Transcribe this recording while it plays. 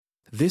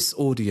This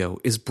audio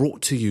is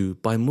brought to you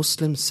by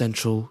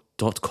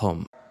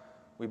MuslimCentral.com.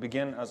 We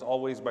begin, as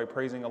always, by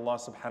praising Allah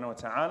subhanahu wa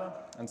ta'ala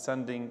and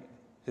sending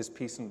His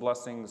peace and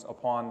blessings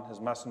upon His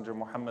Messenger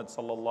Muhammad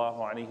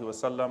sallallahu alaihi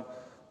wasallam,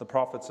 the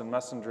prophets and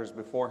messengers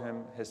before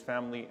him, his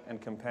family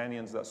and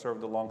companions that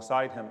served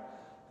alongside him,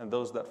 and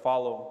those that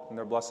follow in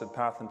their blessed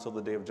path until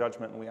the day of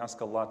judgment. And we ask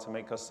Allah to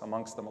make us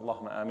amongst them.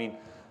 Allahumma ameen.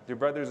 Dear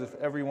brothers, if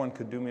everyone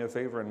could do me a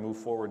favor and move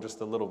forward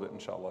just a little bit,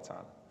 inshallah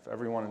ta'ala. If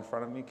everyone in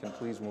front of me can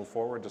please move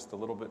forward just a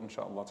little bit,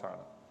 inshallah ta'ala.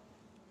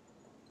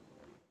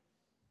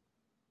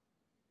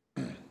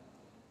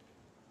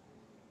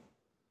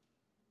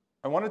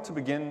 I wanted to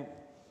begin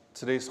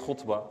today's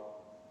khutbah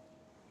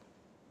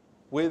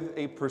with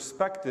a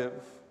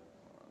perspective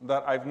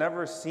that I've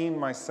never seen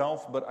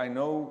myself, but I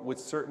know with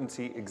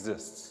certainty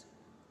exists.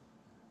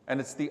 And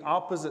it's the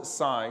opposite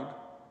side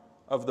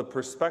of the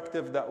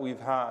perspective that we've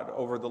had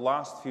over the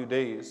last few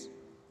days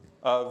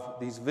of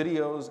these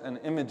videos and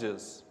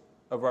images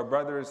of our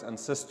brothers and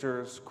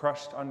sisters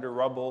crushed under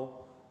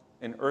rubble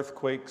in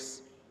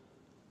earthquakes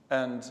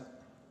and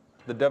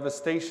the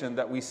devastation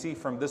that we see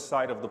from this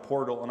side of the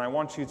portal. And I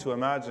want you to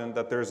imagine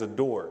that there's a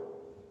door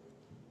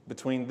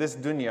between this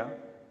dunya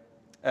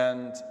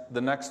and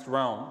the next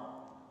realm,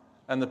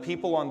 and the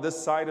people on this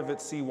side of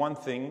it see one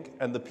thing,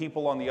 and the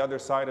people on the other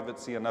side of it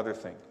see another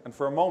thing. And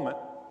for a moment,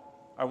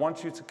 I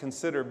want you to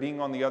consider being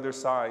on the other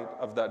side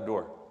of that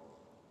door.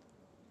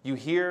 You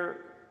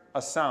hear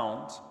a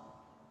sound,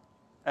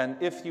 and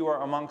if you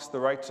are amongst the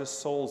righteous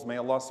souls, may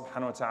Allah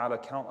subhanahu wa ta'ala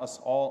count us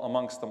all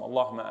amongst them.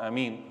 Allahumma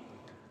ameen.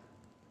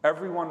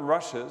 Everyone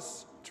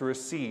rushes to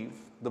receive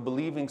the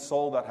believing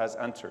soul that has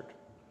entered.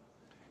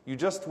 You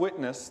just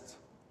witnessed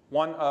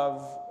one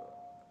of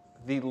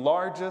the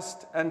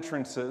largest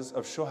entrances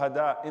of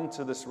shuhada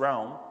into this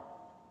realm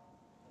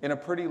in a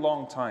pretty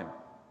long time.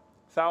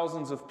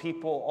 Thousands of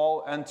people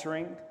all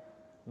entering,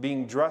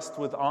 being dressed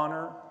with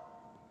honor,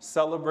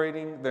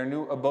 celebrating their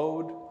new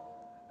abode,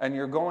 and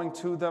you're going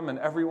to them and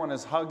everyone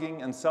is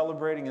hugging and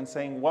celebrating and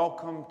saying,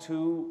 welcome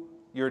to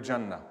your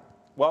Jannah.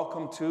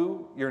 Welcome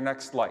to your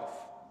next life.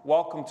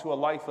 Welcome to a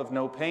life of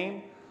no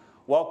pain.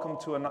 Welcome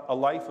to a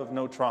life of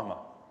no trauma.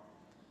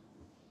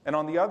 And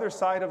on the other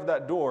side of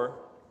that door,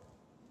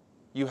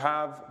 you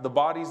have the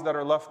bodies that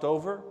are left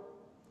over.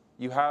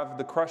 You have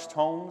the crushed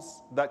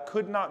homes that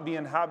could not be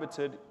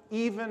inhabited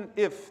even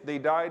if they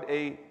died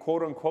a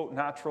quote-unquote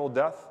natural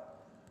death.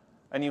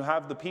 And you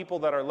have the people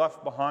that are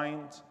left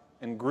behind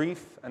in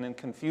grief and in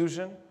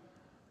confusion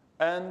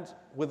and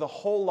with a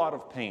whole lot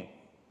of pain.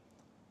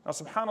 Now,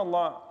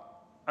 subhanAllah,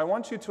 I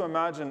want you to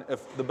imagine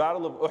if the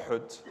Battle of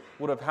Uhud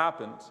would have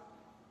happened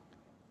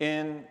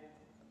in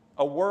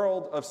a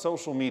world of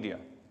social media,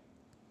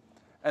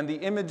 and the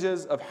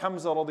images of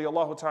Hamza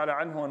radiallahu ta'ala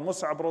anhu and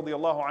Mus'ab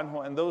radiallahu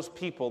anhu and those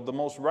people, the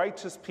most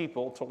righteous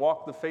people to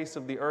walk the face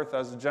of the earth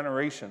as a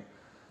generation,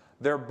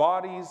 their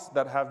bodies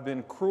that have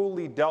been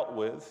cruelly dealt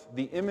with,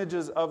 the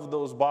images of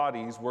those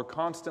bodies were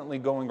constantly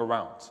going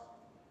around.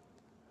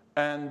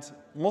 And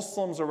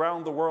Muslims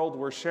around the world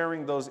were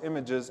sharing those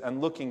images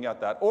and looking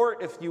at that.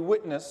 Or if you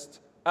witnessed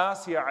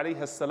Asiyah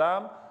alayhi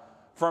salam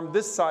from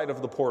this side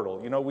of the portal.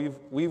 You know,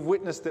 we've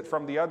witnessed it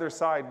from the other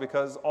side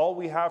because all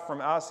we have from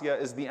Asiyah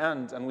is the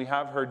end, and we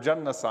have her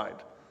Jannah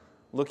side,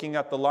 looking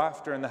at the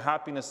laughter and the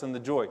happiness and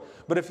the joy.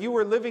 But if you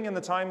were living in the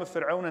time of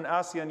Fir'aun and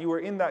Asiyah and you were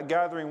in that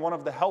gathering, one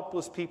of the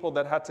helpless people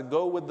that had to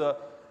go with the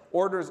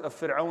orders of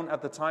Fir'aun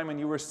at the time, and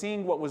you were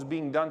seeing what was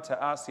being done to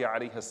Asiyah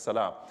alayhi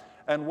salam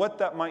and what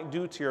that might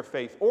do to your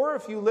faith. Or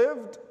if you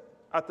lived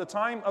at the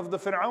time of the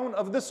Fir'aun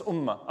of this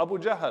ummah, Abu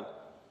Jahl,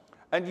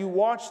 and you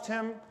watched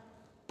him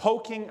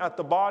poking at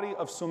the body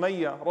of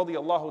Sumayya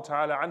radiallahu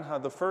ta'ala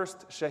anha, the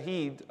first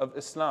shaheed of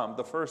Islam,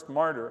 the first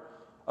martyr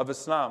of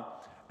Islam,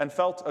 and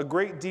felt a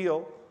great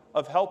deal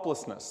of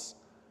helplessness.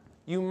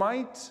 You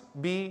might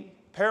be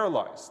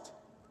paralyzed.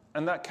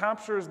 And that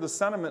captures the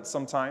sentiment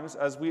sometimes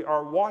as we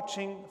are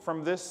watching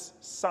from this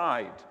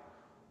side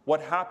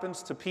what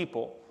happens to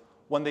people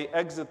when they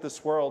exit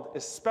this world,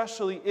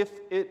 especially if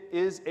it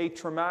is a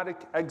traumatic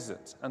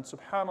exit. And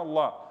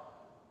subhanAllah,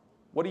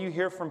 what do you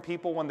hear from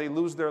people when they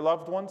lose their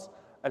loved ones?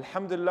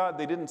 Alhamdulillah,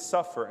 they didn't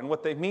suffer. And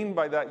what they mean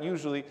by that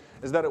usually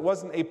is that it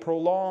wasn't a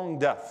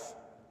prolonged death.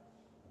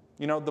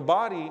 You know, the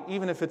body,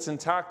 even if it's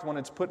intact when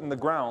it's put in the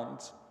ground,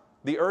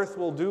 the earth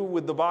will do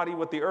with the body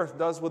what the earth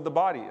does with the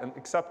body,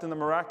 except in the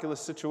miraculous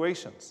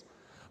situations.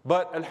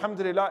 But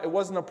alhamdulillah, it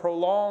wasn't a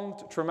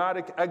prolonged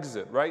traumatic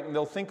exit, right? And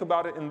they'll think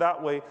about it in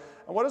that way.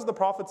 And what does the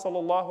Prophet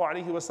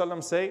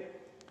ﷺ say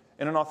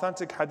in an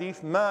authentic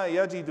hadith? مَا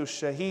يَجِدُ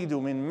الشَّهِيدُ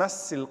مِن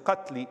مَسِّ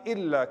الْقَتْلِ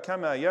إِلَّا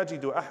كَمَا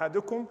يَجِدُ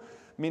أَحَدُكُمْ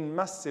مِن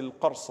مَسِّ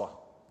الْقَرْصَةِ.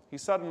 He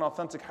said in an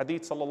authentic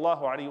hadith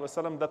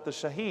ﷺ that the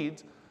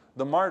shaheed,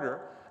 the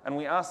martyr, and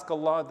we ask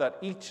Allah that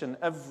each and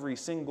every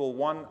single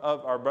one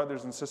of our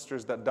brothers and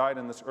sisters that died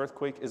in this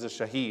earthquake is a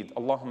shaheed.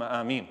 Allahumma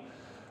ameen.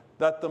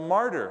 That the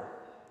martyr,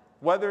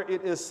 whether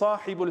it is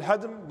sahibul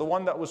hadm, the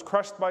one that was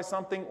crushed by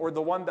something, or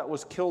the one that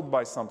was killed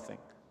by something,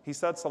 he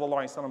said,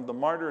 sallallahu alaihi wasallam, the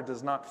martyr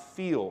does not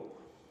feel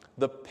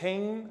the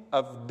pain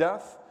of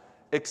death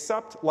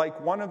except like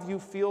one of you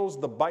feels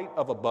the bite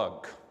of a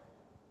bug.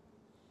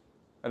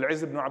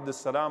 Al-Izz ibn Abd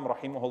al-Salam,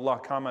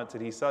 rahimahullah,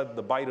 commented, he said,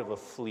 the bite of a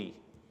flea.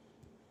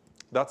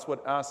 That's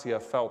what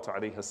Asiyah felt,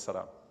 alayhi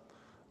salam.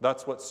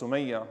 That's what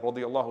Sumayya,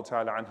 radiallahu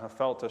ta'ala anha,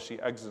 felt as she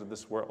exited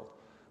this world.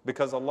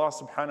 Because Allah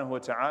subhanahu wa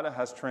ta'ala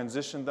has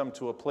transitioned them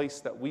to a place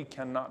that we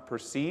cannot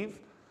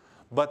perceive,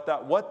 but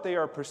that what they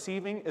are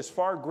perceiving is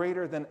far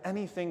greater than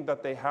anything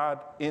that they had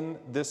in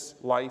this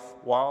life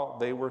while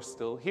they were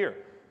still here.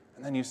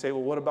 And then you say,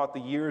 well, what about the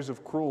years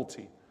of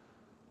cruelty?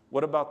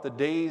 What about the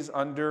days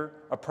under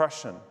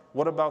oppression?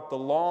 What about the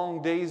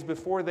long days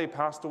before they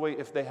passed away,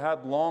 if they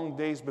had long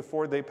days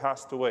before they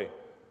passed away?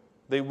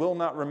 They will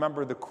not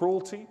remember the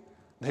cruelty.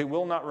 They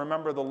will not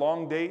remember the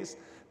long days.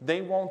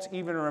 They won't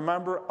even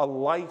remember a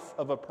life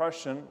of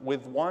oppression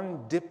with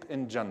one dip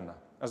in Jannah,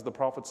 as the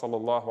Prophet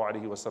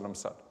ﷺ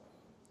said.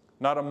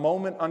 Not a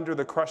moment under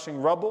the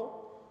crushing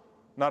rubble,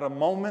 not a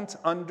moment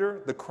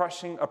under the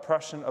crushing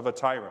oppression of a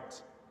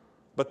tyrant.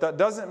 But that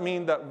doesn't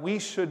mean that we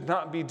should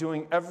not be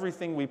doing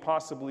everything we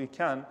possibly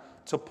can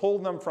to pull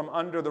them from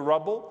under the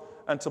rubble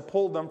and to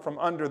pull them from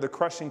under the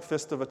crushing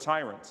fist of a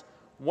tyrant.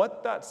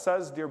 What that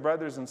says, dear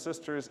brothers and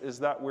sisters, is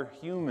that we're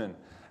human,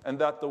 and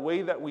that the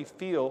way that we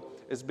feel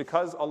is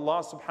because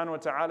Allah subhanahu wa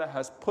ta'ala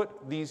has put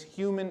these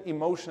human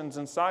emotions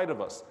inside of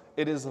us.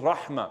 It is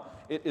rahmah,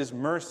 it is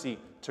mercy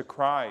to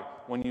cry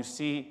when you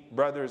see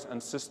brothers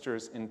and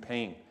sisters in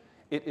pain.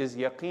 It is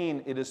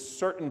yaqeen, it is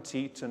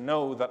certainty to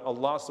know that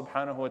Allah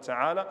subhanahu wa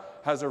ta'ala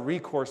has a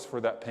recourse for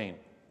that pain.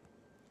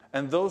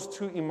 And those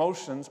two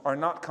emotions are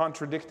not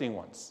contradicting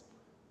ones.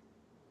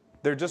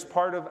 They're just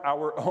part of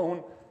our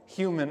own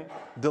human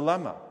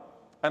dilemma.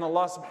 And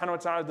Allah subhanahu wa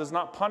ta'ala does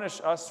not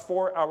punish us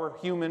for our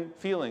human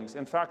feelings.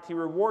 In fact, He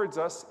rewards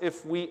us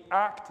if we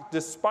act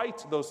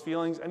despite those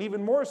feelings, and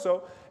even more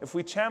so, if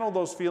we channel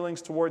those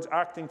feelings towards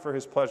acting for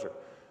His pleasure.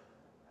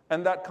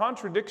 And that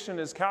contradiction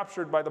is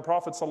captured by the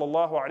Prophet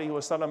sallallahu alaihi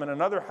wasallam in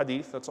another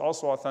hadith that's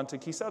also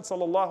authentic. He said,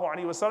 sallallahu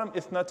alaihi wasallam,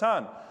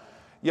 ithnatan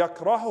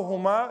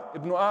yakrahuhuma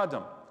ibn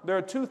Adam. There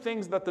are two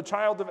things that the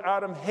child of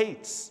Adam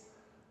hates.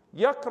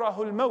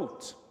 Yakrahul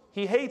maut.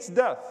 He hates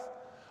death.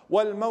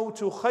 Wal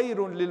mautu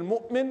khayrun lil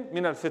mu'min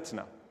min al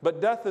fitna.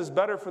 But death is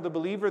better for the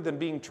believer than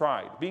being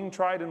tried. Being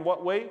tried in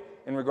what way?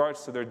 In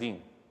regards to their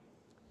deen.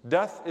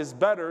 Death is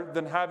better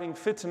than having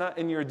fitna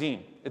in your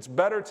deen. It's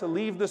better to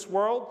leave this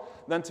world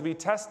than to be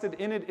tested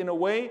in it in a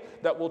way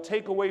that will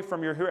take away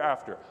from your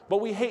hereafter.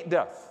 But we hate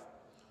death.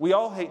 We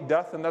all hate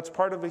death, and that's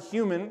part of a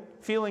human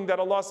feeling that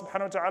Allah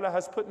subhanahu wa ta'ala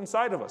has put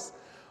inside of us.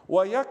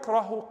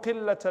 وَيَكْرَهُ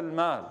قِلَّةَ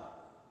الْمَالِ.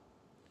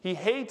 He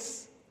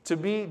hates to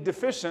be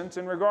deficient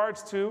in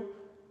regards to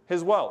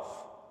his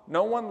wealth.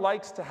 No one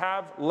likes to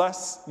have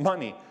less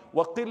money.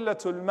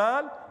 وَقِلَّةُ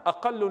الْمَالِ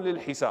أَقَلُّ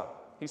لِلْحِسَابِ.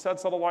 He said,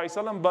 sallallahu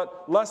alaihi wasallam,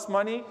 but less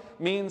money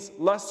means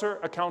lesser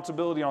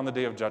accountability on the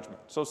Day of Judgment.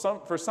 So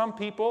for some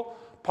people,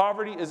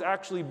 poverty is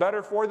actually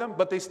better for them,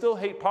 but they still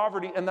hate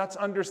poverty, and that's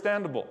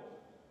understandable.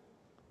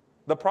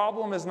 The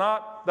problem is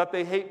not that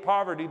they hate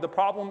poverty. The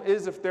problem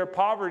is if their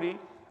poverty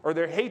or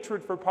their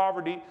hatred for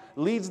poverty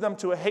leads them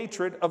to a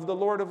hatred of the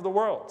Lord of the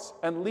worlds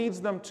and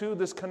leads them to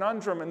this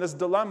conundrum and this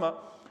dilemma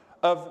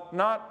of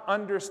not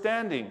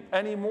understanding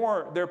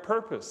anymore their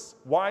purpose,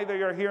 why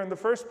they are here in the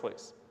first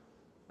place.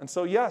 And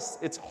so yes,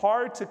 it's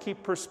hard to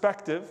keep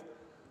perspective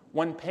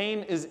when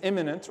pain is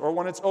imminent or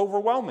when it's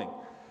overwhelming.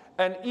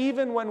 And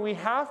even when we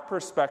have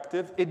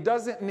perspective, it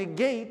doesn't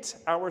negate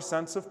our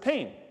sense of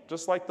pain.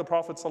 Just like the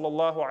Prophet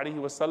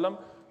ﷺ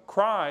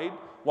cried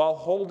while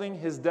holding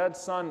his dead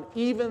son,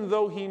 even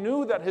though he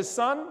knew that his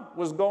son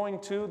was going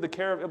to the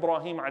care of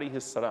Ibrahim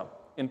ﷺ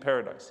in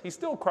paradise. He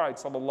still cried,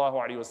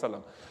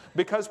 ﷺ,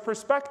 because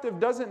perspective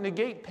doesn't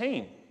negate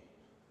pain.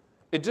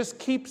 It just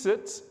keeps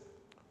it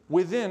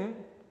within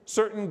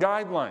certain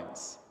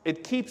guidelines.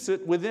 It keeps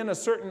it within a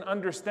certain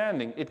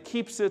understanding. It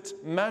keeps it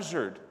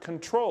measured,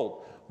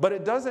 controlled. But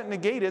it doesn't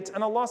negate it,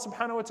 and Allah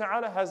subhanahu wa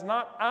ta'ala has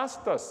not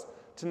asked us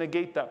to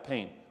negate that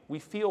pain. We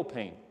feel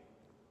pain,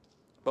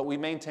 but we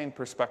maintain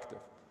perspective.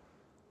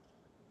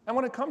 And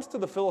when it comes to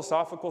the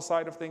philosophical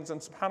side of things, and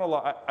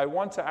subhanAllah, I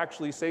want to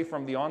actually say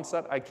from the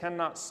onset, I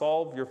cannot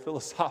solve your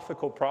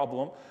philosophical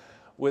problem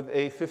with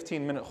a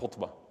 15-minute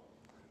khutbah.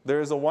 There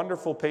is a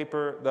wonderful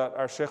paper that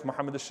our Shaykh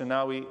Muhammad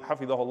al-Shinawi,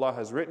 hafidhahullah,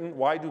 has written.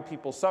 Why do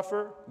people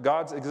suffer?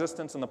 God's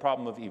existence and the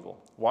problem of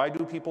evil. Why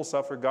do people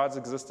suffer? God's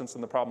existence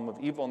and the problem of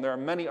evil. And there are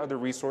many other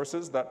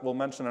resources that we'll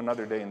mention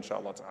another day,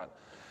 inshallah ta'ala.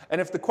 And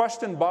if the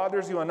question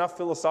bothers you enough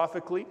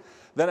philosophically,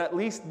 then at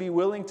least be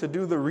willing to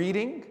do the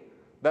reading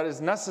that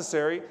is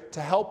necessary to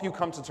help you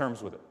come to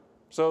terms with it.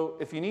 So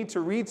if you need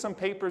to read some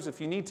papers, if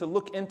you need to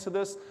look into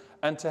this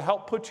and to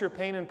help put your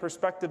pain in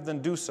perspective,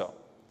 then do so.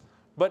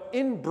 But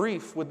in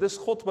brief, with this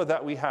khutbah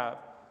that we have,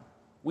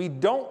 we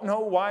don't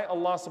know why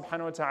Allah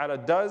subhanahu wa ta'ala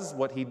does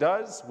what He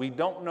does. We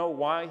don't know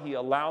why He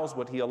allows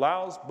what He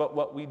allows. But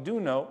what we do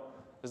know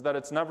is that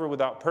it's never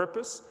without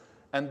purpose,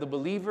 and the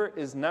believer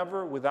is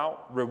never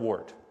without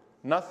reward.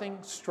 Nothing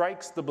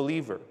strikes the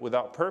believer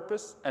without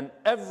purpose, and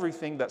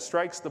everything that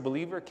strikes the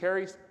believer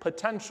carries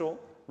potential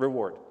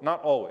reward.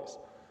 Not always.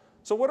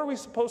 So what are we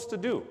supposed to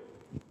do?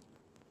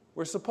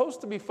 We're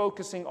supposed to be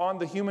focusing on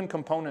the human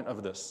component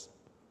of this.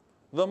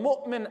 The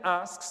mu'min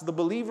asks, the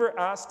believer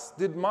asks,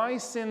 did my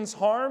sins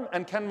harm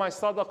and can my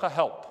sadaqah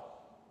help?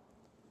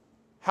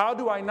 How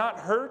do I not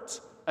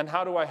hurt and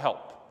how do I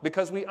help?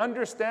 Because we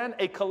understand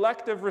a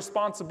collective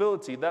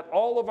responsibility that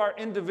all of our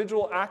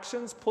individual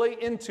actions play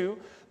into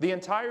the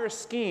entire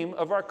scheme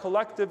of our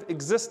collective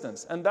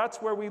existence. And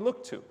that's where we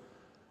look to.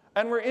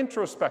 And we're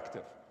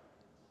introspective.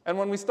 And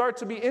when we start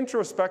to be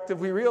introspective,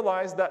 we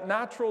realize that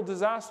natural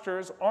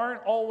disasters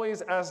aren't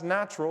always as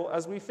natural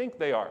as we think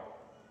they are.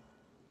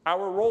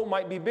 Our role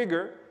might be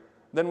bigger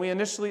than we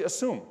initially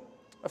assume.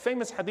 A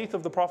famous hadith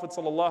of the Prophet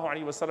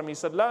ﷺ, he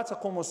said, لا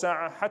تقوم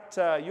الساعة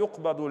حتى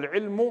يقبض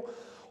العلم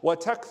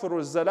وتكثر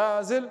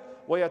الزلازل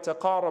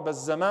ويتقارب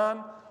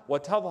الزمان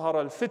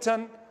وتظهر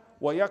الفتن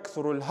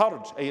ويكثر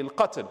الهرج أي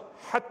القتل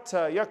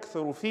حتى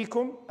يكثر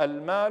فيكم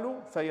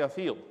المال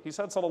فيفيض. He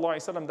said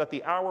ﷺ that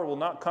the hour will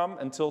not come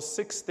until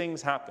 6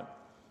 things happen.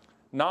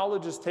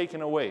 Knowledge is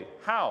taken away.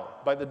 How?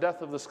 By the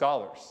death of the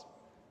scholars.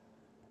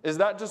 Is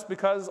that just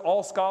because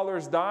all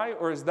scholars die,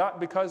 or is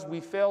that because we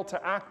fail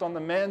to act on the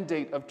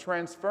mandate of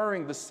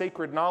transferring the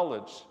sacred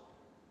knowledge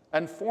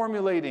and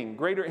formulating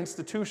greater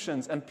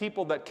institutions and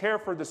people that care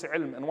for this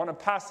ilm and want to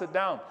pass it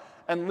down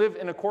and live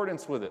in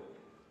accordance with it?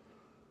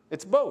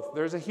 It's both.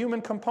 There's a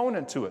human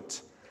component to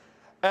it.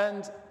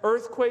 And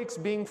earthquakes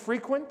being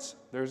frequent,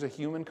 there's a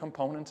human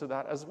component to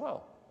that as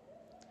well.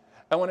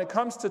 And when it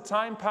comes to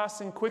time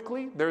passing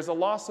quickly, there's a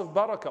loss of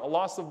barakah, a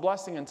loss of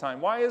blessing in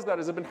time. Why is that?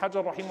 As Ibn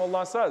Hajar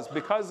rahimahullah says,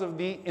 because of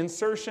the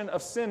insertion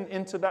of sin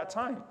into that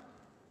time.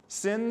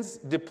 Sins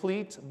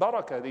deplete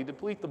barakah, they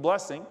deplete the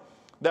blessing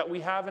that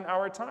we have in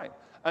our time.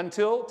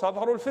 Until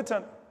tadharul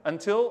fitan,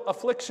 until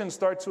afflictions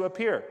start to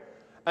appear.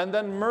 And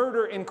then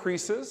murder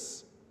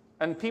increases,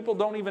 and people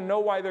don't even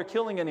know why they're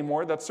killing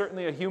anymore. That's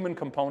certainly a human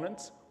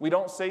component. We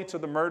don't say to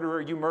the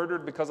murderer, you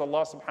murdered because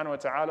Allah subhanahu wa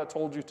ta'ala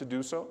told you to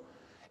do so.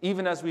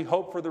 Even as we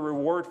hope for the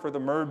reward for the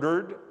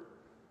murdered,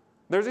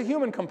 there's a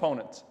human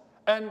component.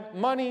 And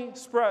money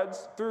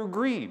spreads through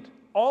greed.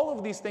 All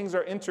of these things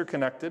are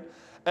interconnected,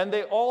 and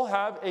they all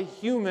have a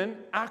human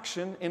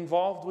action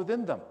involved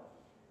within them.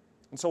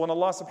 And so when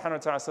Allah subhanahu wa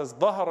ta'ala says,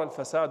 ظَهَرَ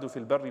الْفَسَادُ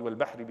فِي الْبَرِّ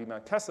وَالْبَحْرِ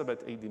بِمَا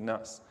كَسَبَتْ أَيْدِي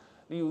النَّاسِ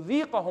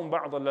لِيُذِيقَهُمْ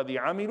بَعْضَ الَّذِي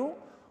عَمِلُوا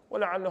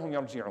وَلَعَلَّهُمْ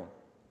يَرْجِعُونَ.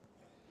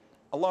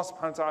 Allah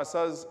subhanahu wa ta'ala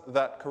says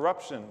that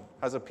corruption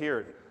has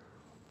appeared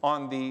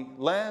on the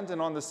land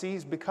and on the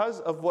seas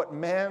because of what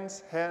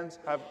man's hands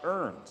have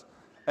earned.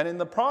 And in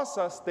the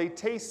process, they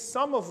taste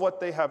some of what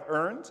they have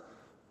earned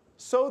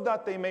so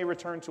that they may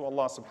return to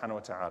Allah subhanahu wa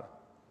ta'ala.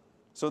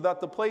 So that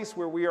the place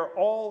where we are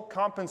all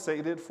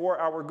compensated for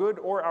our good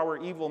or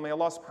our evil, may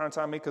Allah subhanahu wa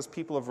ta'ala make us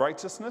people of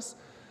righteousness,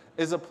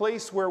 is a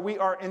place where we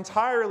are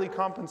entirely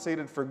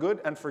compensated for good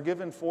and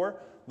forgiven for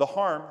the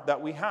harm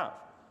that we have.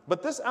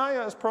 But this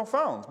ayah is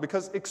profound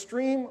because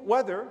extreme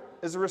weather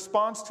is a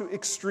response to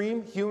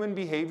extreme human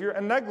behavior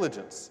and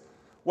negligence.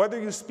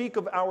 Whether you speak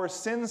of our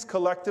sins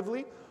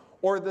collectively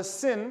or the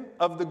sin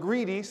of the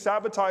greedy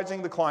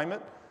sabotaging the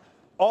climate,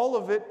 all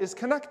of it is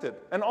connected.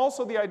 And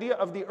also the idea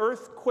of the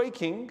earth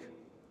quaking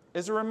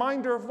is a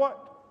reminder of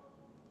what?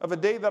 Of a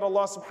day that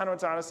Allah subhanahu wa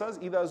ta'ala says,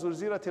 إِذَا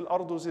زُلْزِلَتِ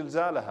الْأَرْضُ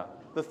زِلْزَالَهَا.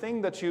 The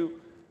thing that you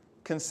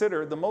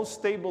consider the most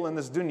stable in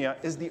this dunya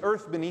is the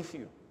earth beneath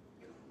you.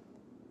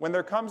 When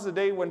there comes a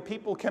day when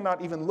people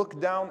cannot even look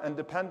down and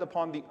depend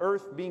upon the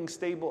earth being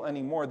stable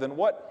anymore, then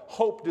what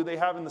hope do they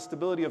have in the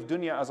stability of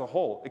dunya as a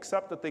whole,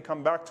 except that they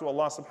come back to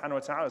Allah subhanahu wa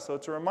ta'ala? So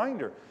it's a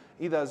reminder.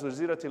 إِذَا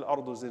زُلْزِلَتِ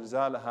الْأَرْضُ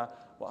زِلْزَالَهَا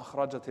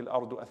وَأَخْرَجَتِ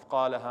الْأَرْضُ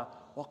أَثْقَالَهَا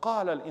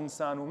وَقَالَ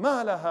الْإِنسَانُ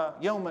مَا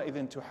لَهَا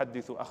يَوْمَئِذٍ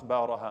تُحَدِّثُ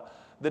أَخْبَارَهَا.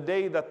 The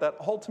day that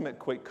ultimate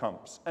quake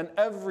comes and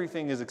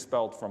everything is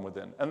expelled from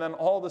within, and then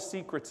all the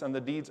secrets and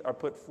the deeds are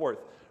put forth.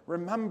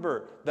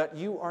 Remember that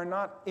you are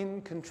not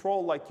in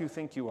control like you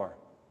think you are.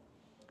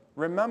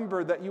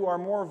 Remember that you are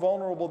more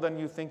vulnerable than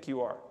you think you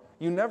are.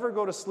 You never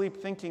go to sleep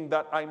thinking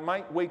that I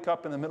might wake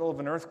up in the middle of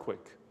an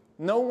earthquake.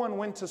 No one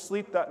went to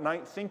sleep that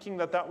night thinking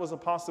that that was a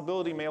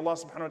possibility. May Allah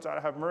subhanahu wa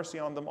ta'ala have mercy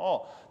on them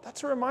all.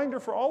 That's a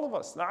reminder for all of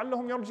us.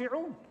 لَعَلَّهُمْ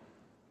يَرْجِعُونَ.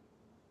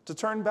 To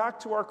turn back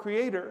to our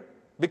Creator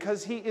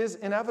because He is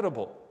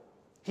inevitable.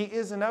 He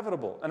is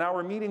inevitable. And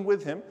our meeting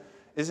with Him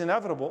is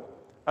inevitable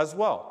as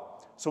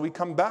well. So we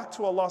come back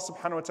to Allah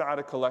subhanahu wa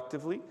ta'ala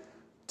collectively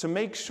to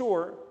make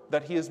sure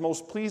that He is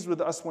most pleased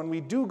with us when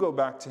we do go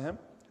back to Him,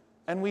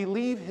 and we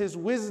leave His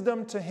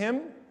wisdom to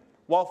Him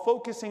while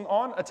focusing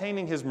on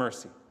attaining His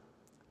mercy.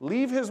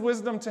 Leave His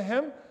wisdom to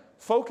Him,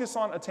 focus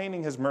on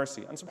attaining His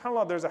mercy. And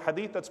subhanAllah, there's a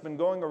hadith that's been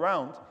going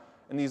around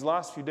in these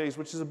last few days,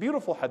 which is a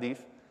beautiful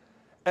hadith.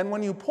 And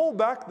when you pull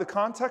back the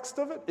context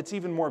of it, it's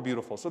even more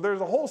beautiful. So there's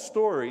a whole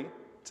story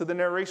to the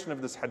narration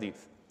of this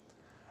hadith.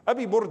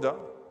 Abi Burda,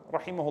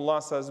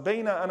 rahimahullah, says,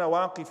 بَيْنَ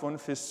أَنَا وَاقِفٌ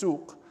فِي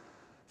السُّوقِ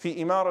فِي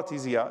إِمَارَةِ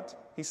زِيَادٍ.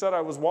 He said,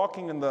 I was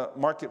walking in the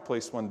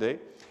marketplace one day.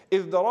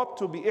 إِذْ ضَرَبْتُ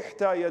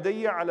بِإِحْتَى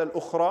يَدَيَّ عَلَى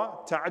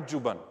الْأُخْرَى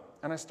تَعَجُّبًا.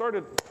 And I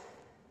started,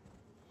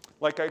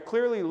 like I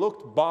clearly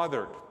looked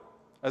bothered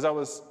as I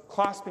was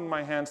clasping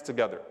my hands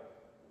together.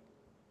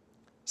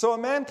 So a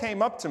man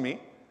came up to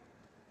me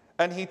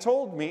and he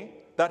told me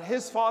that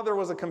his father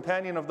was a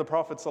companion of the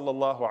Prophet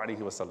sallallahu alaihi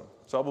wasallam.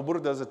 So Abu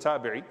Burda is a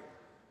tabi'i,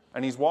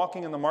 and he's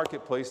walking in the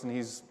marketplace and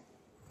he's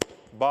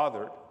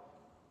bothered.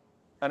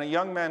 And a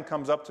young man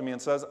comes up to me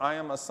and says, I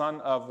am a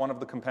son of one of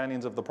the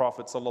companions of the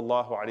Prophet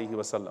sallallahu alaihi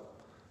wasallam.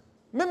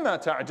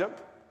 Mimma ta'jab?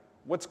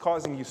 What's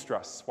causing you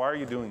stress? Why are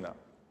you doing that?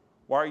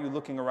 Why are you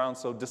looking around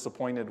so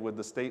disappointed with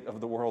the state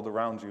of the world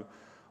around you?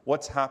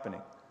 What's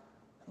happening?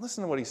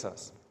 Listen to what he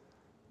says.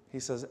 He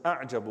says,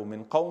 أعجب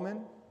من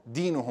قوم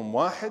دينهم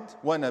واحد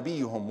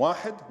ونبيهم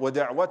واحد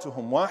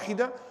ودعوتهم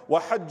واحدة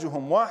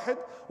وحجهم واحد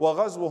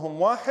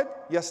وغزوهم واحد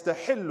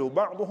يستحل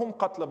بعضهم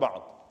قتل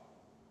بعض.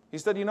 He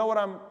said, you know what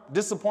I'm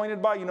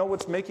disappointed by? You know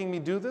what's making me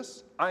do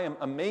this? I am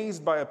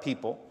amazed by a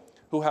people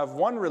who have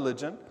one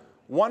religion,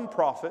 one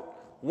prophet,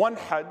 one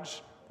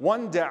hajj,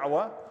 one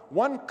da'wah,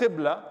 one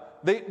qibla.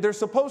 They're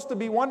supposed to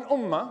be one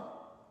ummah,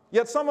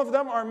 yet some of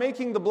them are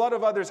making the blood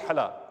of others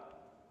halal.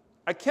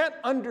 I can't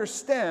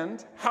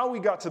understand how we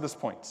got to this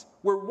point.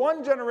 We're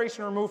one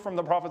generation removed from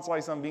the Prophet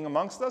ﷺ being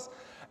amongst us,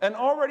 and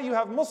already you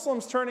have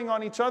Muslims turning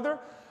on each other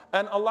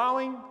and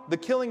allowing the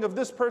killing of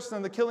this person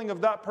and the killing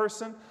of that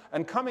person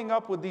and coming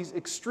up with these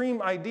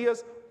extreme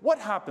ideas. What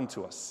happened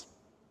to us?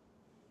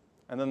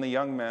 And then the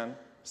young man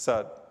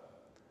said,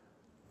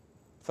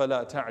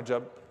 فَلَا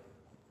تَعْجَبْ,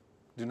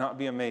 do not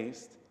be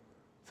amazed.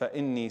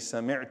 فَإِنِّي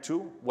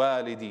سَمِعْتُ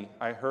وَالِدِي,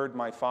 I heard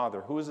my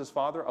father. Who is his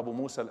father? Abu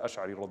Musa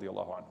al-Ash'ari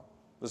radiyallahu anhu.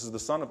 This is the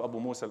son of Abu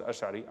Musa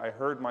al-Ash'ari. I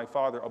heard my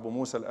father Abu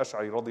Musa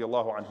al-Ash'ari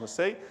radiyallahu anhu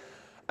say,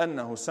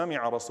 أنه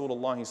سمع رسول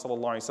الله صلى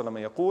الله عليه وسلم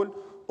يقول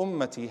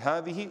أمتي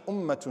هذه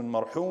أمة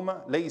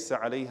مرحومة ليس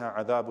عليها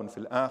عذاب في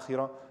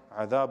الآخرة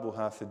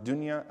عذابها في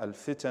الدنيا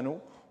الفتن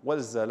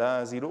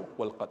والزلازل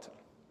والقتل.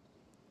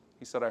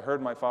 He said, I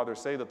heard my father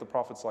say that the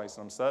Prophet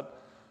ﷺ said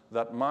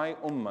that my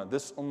ummah,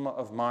 this ummah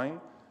of mine,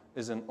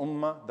 is an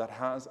ummah that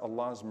has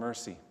Allah's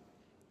mercy.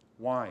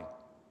 Why?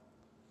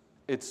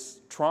 Its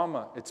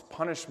trauma, its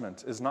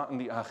punishment is not in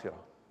the akhirah.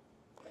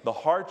 The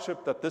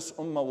hardship that this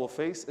ummah will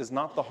face is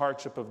not the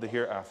hardship of the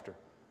hereafter.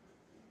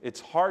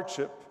 Its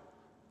hardship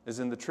is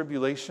in the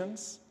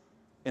tribulations,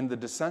 in the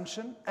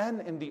dissension,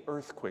 and in the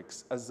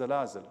earthquakes,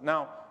 az-zalazil.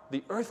 Now,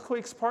 the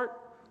earthquakes part,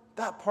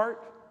 that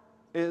part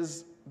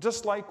is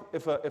just like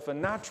if a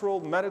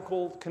natural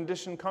medical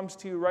condition comes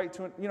to you, right?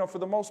 For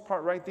the most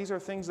part, right? These are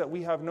things that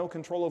we have no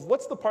control of.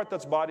 What's the part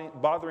that's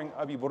bothering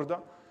Abi Burda?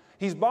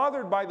 He's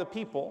bothered by the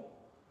people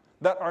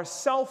that are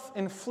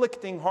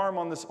self-inflicting harm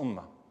on this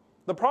ummah.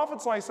 The Prophet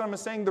ﷺ is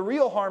saying the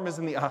real harm is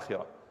in the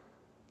akhirah.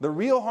 The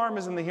real harm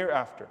is in the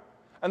hereafter.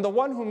 And the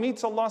one who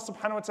meets Allah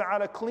subhanahu wa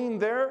ta'ala clean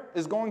there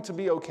is going to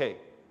be okay.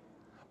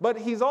 But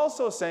he's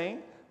also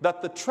saying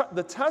that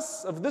the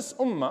tests of this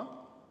ummah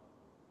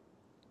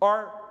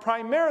are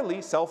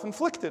primarily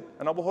self-inflicted.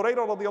 And Abu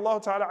Hurairah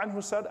radiallahu ta'ala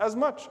anhu said as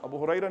much. Abu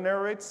Hurairah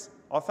narrates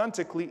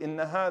authentically,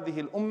 إِنَّ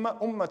هَذِهِ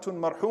الْأُمَّةِ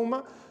أُمَّةٌ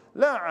مَرْحُومَةٌ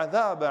لَا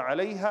عَذَابَ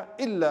عَلَيْهَا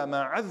إِلَّا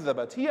مَا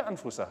عَذَّبَتْ هِيَ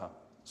أَنفُسَهَا.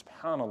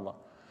 Subhanallah.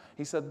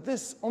 He said,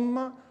 this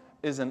ummah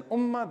is an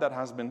ummah that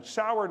has been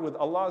showered with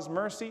Allah's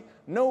mercy.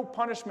 No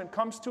punishment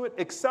comes to it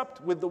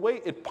except with the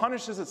way it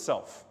punishes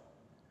itself.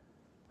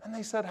 And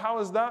they said, how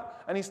is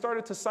that? And he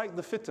started to cite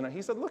the fitna.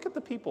 He said, look at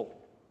the people.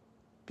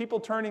 People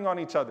turning on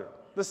each other.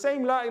 The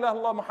same La ilaha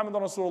illallah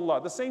Muhammadan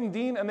Rasulullah. The same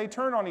deen, and they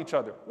turn on each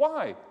other.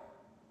 Why?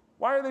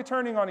 Why are they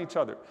turning on each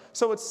other?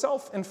 So it's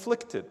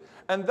self-inflicted.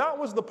 And that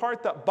was the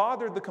part that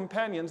bothered the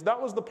companions.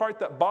 That was the part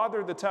that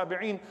bothered the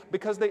tabi'een,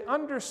 because they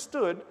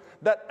understood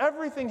that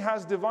everything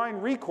has divine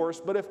recourse,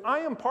 but if I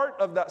am part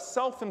of that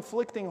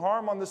self-inflicting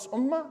harm on this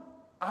ummah,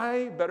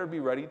 I better be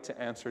ready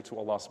to answer to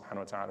Allah subhanahu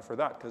wa ta'ala for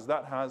that, because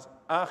that has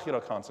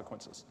akhirah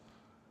consequences.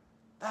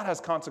 That has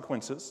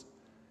consequences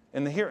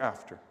in the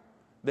hereafter.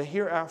 The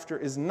hereafter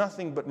is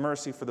nothing but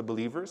mercy for the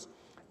believers.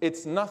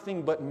 It's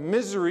nothing but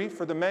misery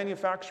for the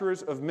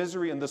manufacturers of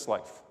misery in this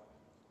life.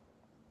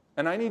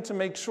 And I need to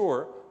make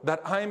sure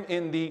that I'm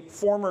in the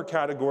former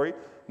category,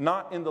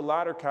 not in the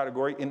latter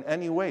category in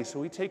any way. So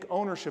we take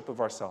ownership of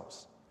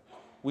ourselves.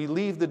 We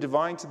leave the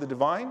divine to the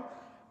divine,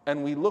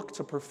 and we look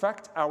to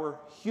perfect our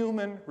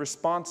human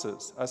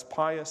responses as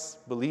pious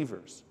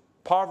believers.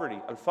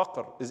 Poverty,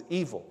 al-faqr, is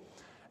evil.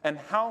 And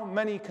how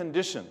many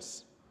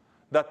conditions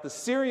that the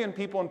Syrian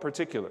people in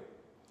particular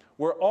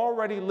were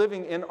already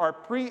living in are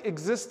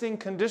pre-existing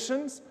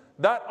conditions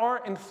that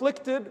are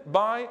inflicted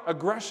by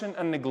aggression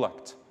and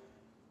neglect.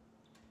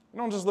 You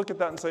don't just look at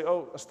that and say,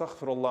 oh,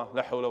 astaghfirullah,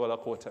 la hawla wa la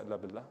quwwata illa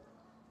billah.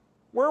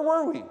 Where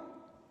were we?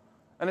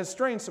 And it's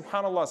strange,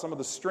 subhanAllah, some of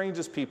the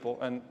strangest people,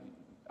 and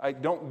I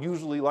don't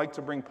usually like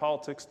to bring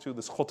politics to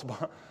this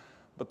khutbah,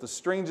 but the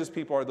strangest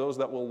people are those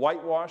that will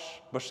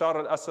whitewash Bashar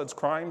al-Assad's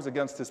crimes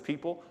against his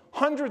people.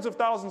 Hundreds of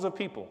thousands of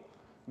people,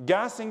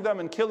 gassing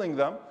them and killing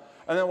them,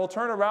 and then we'll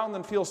turn around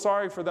and feel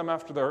sorry for them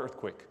after the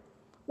earthquake.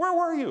 Where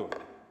were you?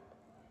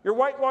 You're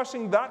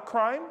whitewashing that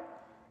crime?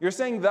 You're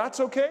saying that's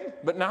okay,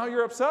 but now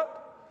you're upset?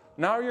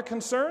 Now you're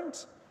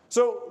concerned?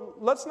 So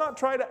let's not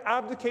try to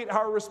abdicate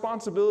our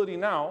responsibility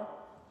now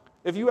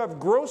If you have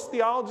gross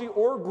theology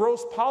or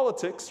gross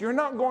politics, you're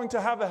not going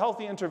to have a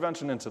healthy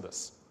intervention into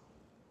this.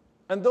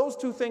 And those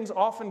two things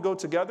often go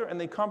together, and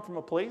they come from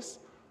a place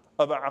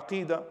of an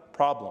aqeedah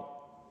problem.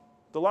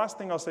 The last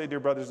thing I'll say, dear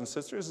brothers and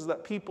sisters, is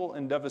that people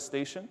in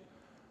devastation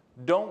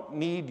don't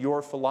need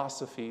your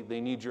philosophy,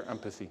 they need your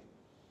empathy.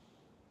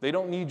 They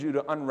don't need you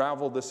to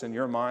unravel this in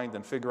your mind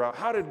and figure out,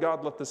 how did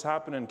God let this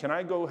happen? And can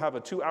I go have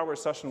a 2-hour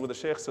session with a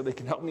sheikh so they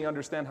can help me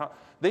understand how?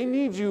 They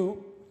need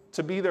you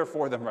to be there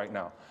for them right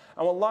now.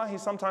 And wallahi,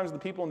 sometimes the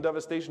people in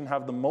devastation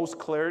have the most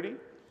clarity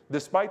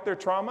despite their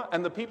trauma,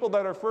 and the people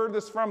that are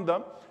furthest from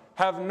them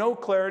have no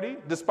clarity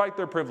despite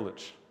their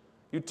privilege.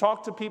 You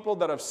talk to people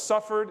that have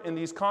suffered in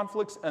these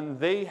conflicts, and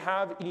they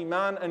have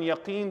iman and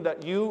yaqeen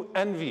that you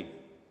envy.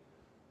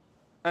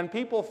 And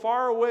people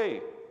far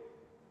away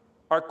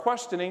are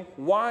questioning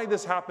why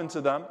this happened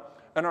to them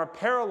and are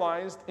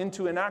paralyzed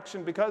into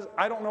inaction because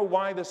I don't know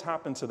why this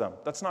happened to them.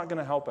 That's not going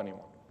to help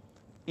anyone.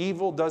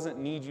 Evil doesn't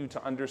need you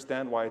to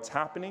understand why it's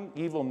happening.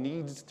 Evil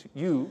needs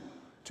you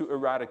to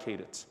eradicate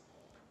it.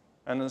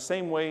 And in the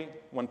same way,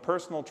 when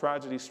personal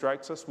tragedy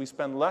strikes us, we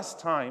spend less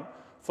time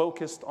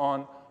focused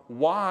on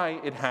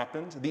why it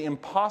happened, the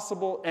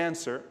impossible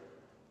answer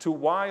to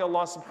why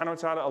Allah subhanahu wa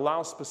ta'ala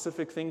allows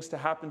specific things to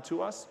happen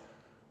to us.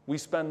 We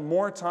spend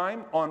more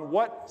time on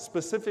what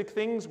specific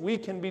things we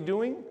can be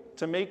doing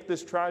to make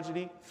this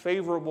tragedy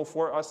favorable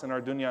for us in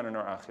our dunya and in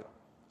our akhirah.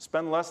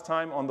 Spend less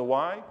time on the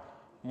why,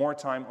 more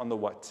time on the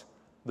what.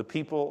 The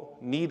people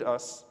need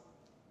us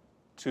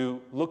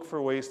to look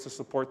for ways to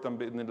support them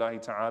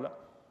bi'idhnillahi ta'ala.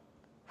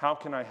 How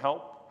can I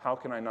help? How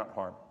can I not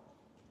harm?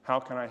 How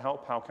can I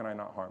help? How can I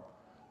not harm?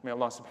 May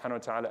Allah subhanahu wa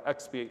ta'ala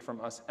expiate from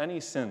us any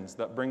sins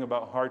that bring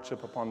about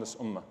hardship upon this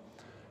ummah,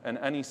 and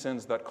any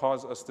sins that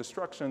cause us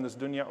destruction in this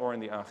dunya or in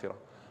the akhirah.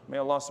 May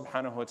Allah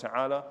subhanahu wa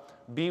ta'ala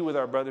be with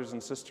our brothers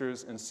and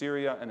sisters in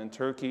Syria and in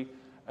Turkey,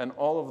 and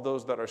all of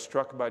those that are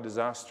struck by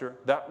disaster,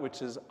 that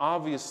which is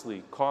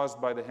obviously caused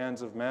by the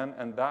hands of man,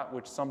 and that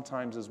which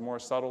sometimes is more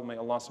subtle. May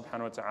Allah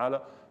subhanahu wa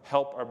ta'ala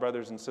help our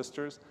brothers and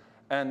sisters,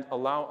 and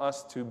allow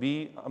us to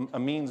be a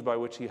means by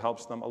which He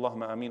helps them.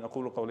 Allahumma ameen.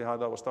 أقول قولي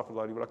هذا واستغفر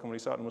الله لي ولكم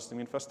ولسائر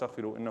المسلمين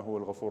فاستغفروا إنه هو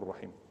الغفور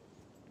الرحيم.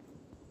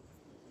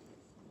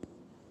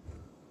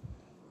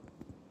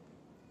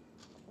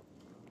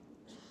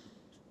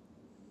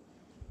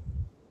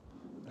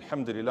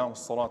 الحمد لله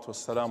والصلاة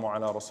والسلام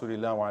على رسول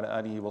الله وعلى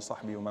آله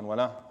وصحبه ومن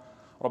والاه.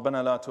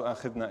 ربنا لا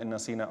تؤاخذنا إن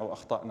نسينا أو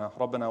أخطأنا.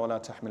 ربنا ولا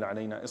تحمل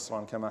علينا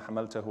إصرا كما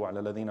حملته على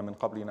الذين من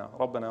قبلنا.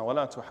 ربنا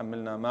ولا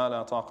تحملنا ما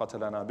لا طاقة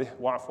لنا به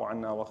واعف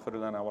عنا واغفر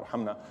لنا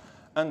وارحمنا.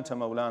 أنت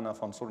مولانا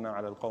فانصرنا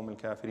على القوم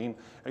الكافرين.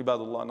 عباد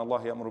الله، أن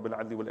الله يأمر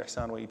بالعدل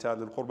والإحسان وإيتاء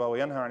ذي القربى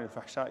وينهى عن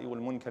الفحشاء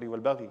والمنكر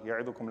والبغي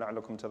يعظكم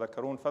لعلكم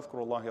تذكرون.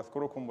 فاذكروا الله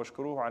يذكركم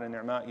واشكروه على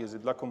نعمائه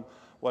يزد لكم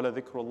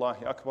ولذكر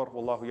الله أكبر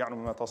والله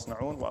يعلم ما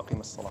تصنعون. وأقيم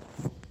الصلاة.